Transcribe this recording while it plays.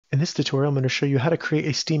In this tutorial, I'm going to show you how to create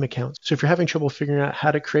a Steam account. So if you're having trouble figuring out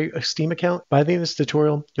how to create a Steam account, by the end of this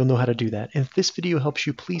tutorial, you'll know how to do that. And if this video helps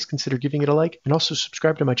you, please consider giving it a like and also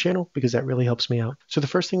subscribe to my channel because that really helps me out. So the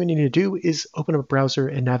first thing we need to do is open up a browser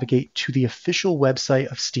and navigate to the official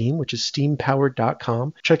website of Steam, which is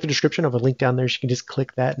steampowered.com. Check the description. I have a link down there so you can just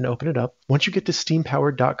click that and open it up. Once you get to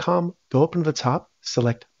steampowered.com, go up to the top,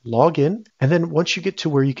 select login, and then once you get to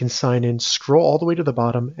where you can sign in, scroll all the way to the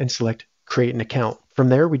bottom and select create an account. From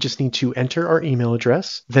there, we just need to enter our email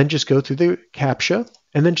address, then just go through the CAPTCHA,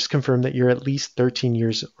 and then just confirm that you're at least 13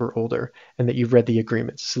 years or older and that you've read the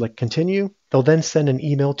agreements. Select continue. They'll then send an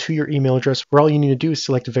email to your email address where all you need to do is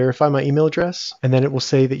select verify my email address, and then it will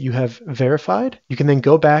say that you have verified. You can then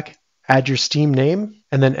go back, add your Steam name,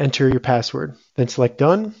 and then enter your password. Then select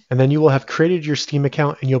done, and then you will have created your Steam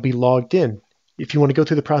account and you'll be logged in. If you want to go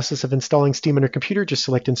through the process of installing Steam on your computer, just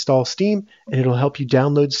select Install Steam, and it'll help you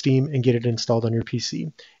download Steam and get it installed on your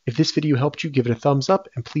PC. If this video helped you, give it a thumbs up,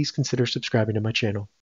 and please consider subscribing to my channel.